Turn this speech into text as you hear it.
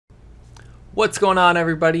What's going on,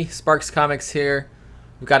 everybody? Sparks Comics here.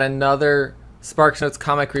 We've got another Sparks Notes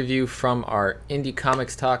comic review from our indie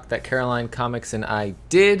comics talk that Caroline Comics and I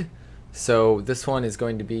did. So this one is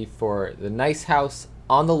going to be for The Nice House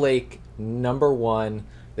on the Lake #1.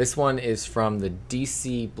 This one is from the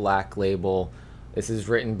DC Black Label. This is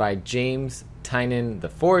written by James Tynion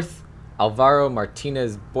IV, Alvaro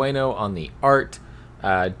Martinez Bueno on the art,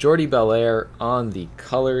 Jordie Bellaire on the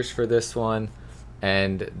colors for this one.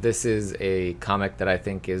 And this is a comic that I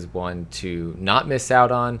think is one to not miss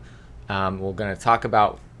out on. We're going to talk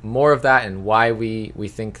about more of that and why we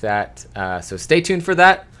think that. So stay tuned for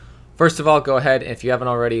that. First of all, go ahead, if you haven't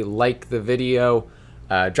already, like the video.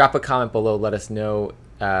 Drop a comment below. Let us know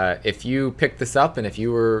if you picked this up and if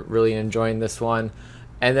you were really enjoying this one.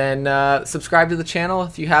 And then subscribe to the channel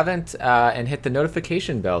if you haven't, and hit the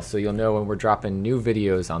notification bell so you'll know when we're dropping new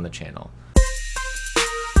videos on the channel.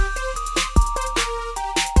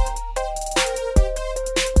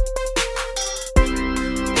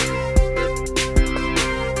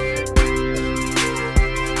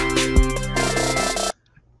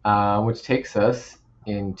 Which takes us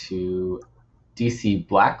into DC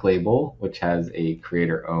Black Label, which has a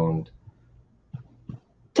creator-owned.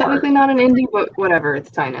 Technically not an indie, but whatever. It's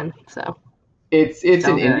Tynion, so it's an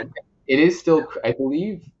good. indie. It is still, I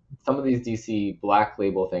believe, some of these DC Black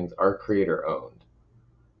Label things are creator-owned.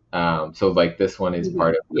 So like this one is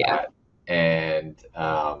part of that, and it's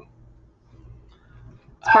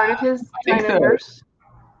part of his Tynion-verse.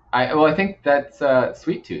 I think that's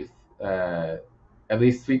Sweet Tooth. At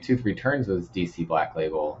least Sweet Tooth Returns was DC Black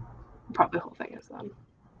Label. Probably the whole thing is then.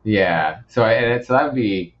 Yeah, so so that would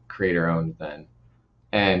be creator owned then,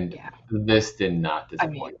 and this did not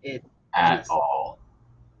disappoint at all.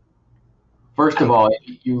 First of all,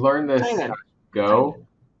 you learn this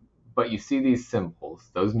but you see these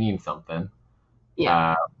symbols; those mean something.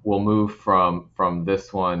 Yeah, we'll move from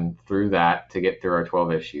this one through that to get through our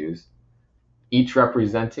 12 issues, each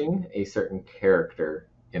representing a certain character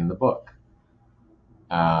in the book.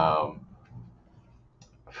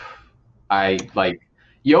 I like,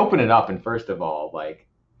 you open it up and first of all, like,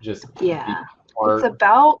 just it's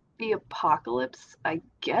about the apocalypse, I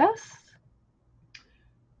guess.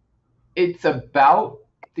 It's about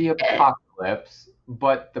the apocalypse,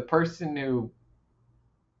 but the person who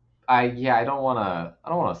I don't want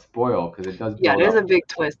to spoil because it does. Yeah, there's a big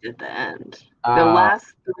twist at the end. The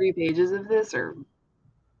last 3 pages of this are.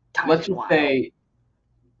 Let's just say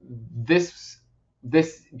this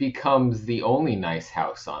becomes the only nice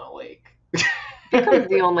house on a lake. Becomes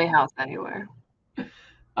the only house anywhere.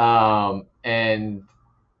 And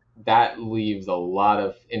that leaves a lot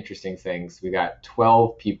of interesting things. We got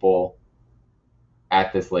 12 people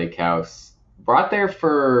at this lake house, brought there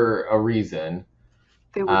for a reason.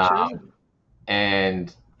 They were chosen.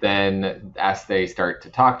 And then as they start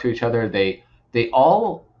to talk to each other, they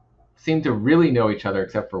all seem to really know each other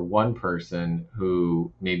except for one person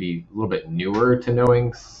who may be a little bit newer to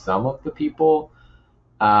knowing some of the people,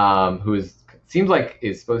 who seems like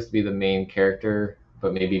is supposed to be the main character,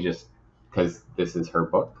 but maybe just because this is her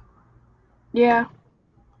book. Yeah.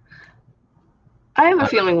 I have a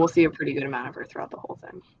feeling we'll see a pretty good amount of her throughout the whole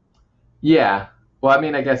thing. Yeah. Well, I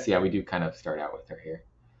mean, I guess, we do kind of start out with her here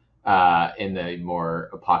in the more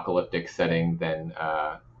apocalyptic setting than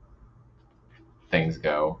things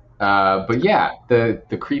go. But yeah,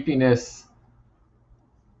 the creepiness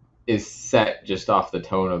is set just off the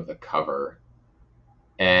tone of the cover.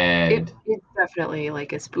 And it's definitely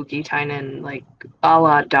like a spooky Tynion, like a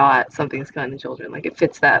la Dot, Something's Killing the Children. Like it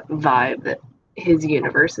fits that vibe that his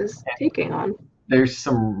universe is taking on. There's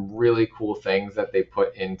some really cool things that they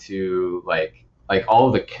put into like all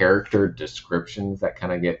of the character descriptions that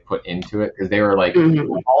kind of get put into it, because they were like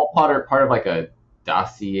all part of like a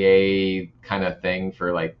dossier kind of thing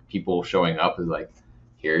for like people showing up, is like,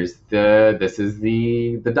 this is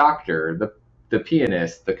the doctor, the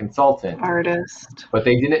pianist, the consultant, artist. But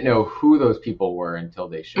they didn't know who those people were until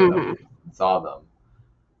they showed up and saw them.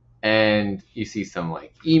 And you see some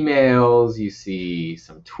like emails, you see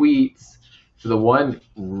some tweets. So the one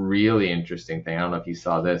really interesting thing, I don't know if you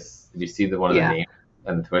saw this. Did you see the one of the names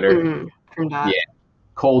on Twitter? From Dot. Yeah,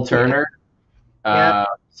 Cole Turner.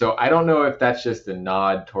 So I don't know if that's just a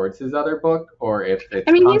nod towards his other book or if it's.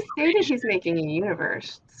 I mean, he stated he's making a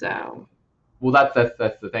universe, so. Well, that's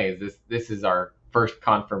the thing. Is this is our first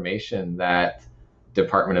confirmation that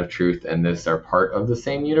Department of Truth and this are part of the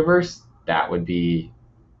same universe. That would be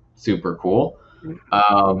super cool.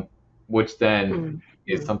 Which then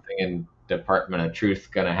is something in Department of Truth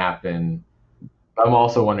going to happen. I'm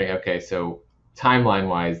also wondering, okay, so timeline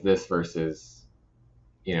wise, this versus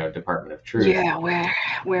Department of Truth. Yeah,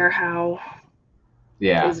 where, how?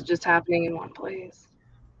 Yeah. Is it just happening in one place?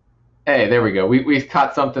 Hey, there we go. We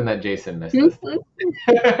caught something that Jason missed this time.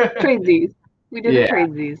 Trade these. We didn't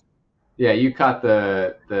trade these. Yeah, you caught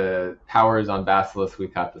the powers on Basilisk. We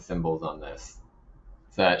caught the symbols on this.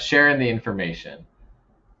 So sharing the information.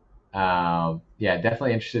 Yeah,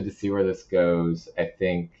 definitely interested to see where this goes. I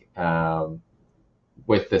think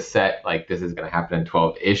with the set, like this is going to happen in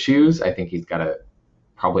 12 issues. I think he's got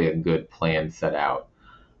probably a good plan set out.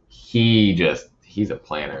 He's a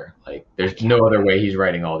planner. Like there's no other way he's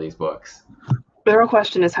writing all these books. The real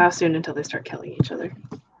question is how soon until they start killing each other.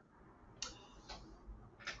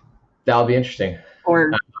 That'll be interesting.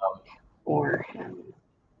 Or him.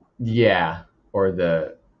 Yeah, or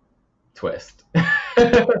the twist.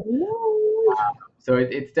 No. So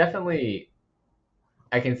it's definitely,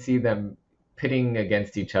 I can see them pitting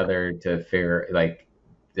against each other to figure, like,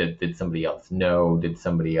 did somebody else know? Did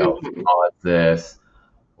somebody else cause this?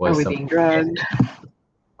 Are we being drugged?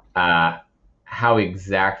 How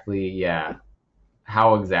exactly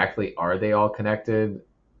are they all connected?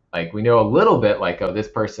 Like, we know a little bit, like, oh, this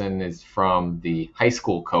person is from the high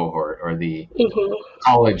school cohort or the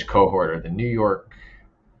college cohort or the New York.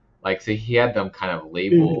 Like, so he had them kind of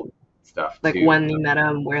labeled stuff like too. when they met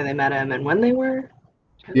him, where they met him, and when they were.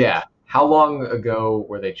 Yeah. How long ago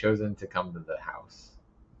were they chosen to come to the house?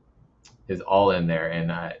 Is all in there,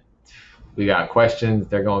 and we got questions.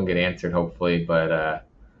 They're going to get answered, hopefully, but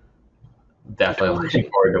definitely looking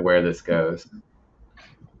forward to where this goes.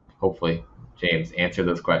 Hopefully, James, answer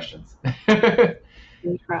those questions. Not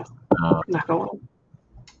going.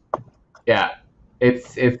 Yeah,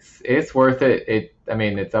 it's worth it. I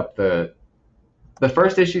mean, it's up the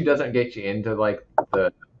first issue doesn't get you into like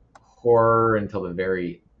the horror until the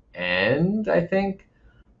very end, I think,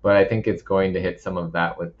 but I think it's going to hit some of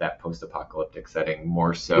that with that post-apocalyptic setting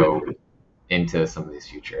more so into some of these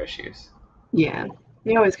future issues. Yeah,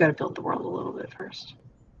 you always got to build the world a little bit first.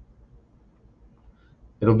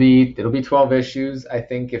 It'll be 12 issues, I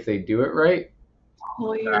think, if they do it right.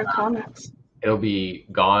 Whole year of comics. It'll be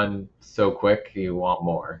gone so quick you want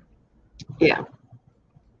more. Yeah.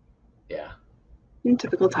 Yeah.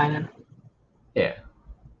 Typical Tynion. Yeah.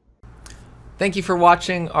 Thank you for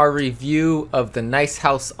watching our review of The Nice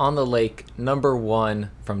House on the Lake #1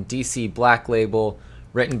 from DC Black Label,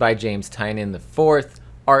 written by James Tynion IV,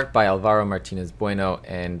 art by Alvaro Martinez Bueno,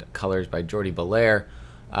 and colors by Jordie Bellaire.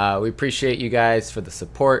 We appreciate you guys for the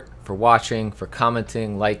support, for watching, for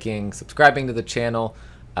commenting, liking, subscribing to the channel.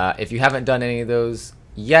 If you haven't done any of those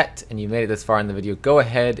yet and you made it this far in the video, go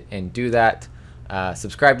ahead and do that.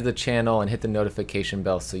 Subscribe to the channel and hit the notification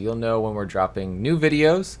bell so you'll know when we're dropping new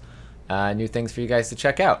videos, new things for you guys to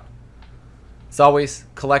check out. As always,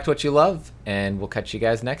 collect what you love, and we'll catch you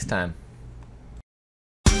guys next time.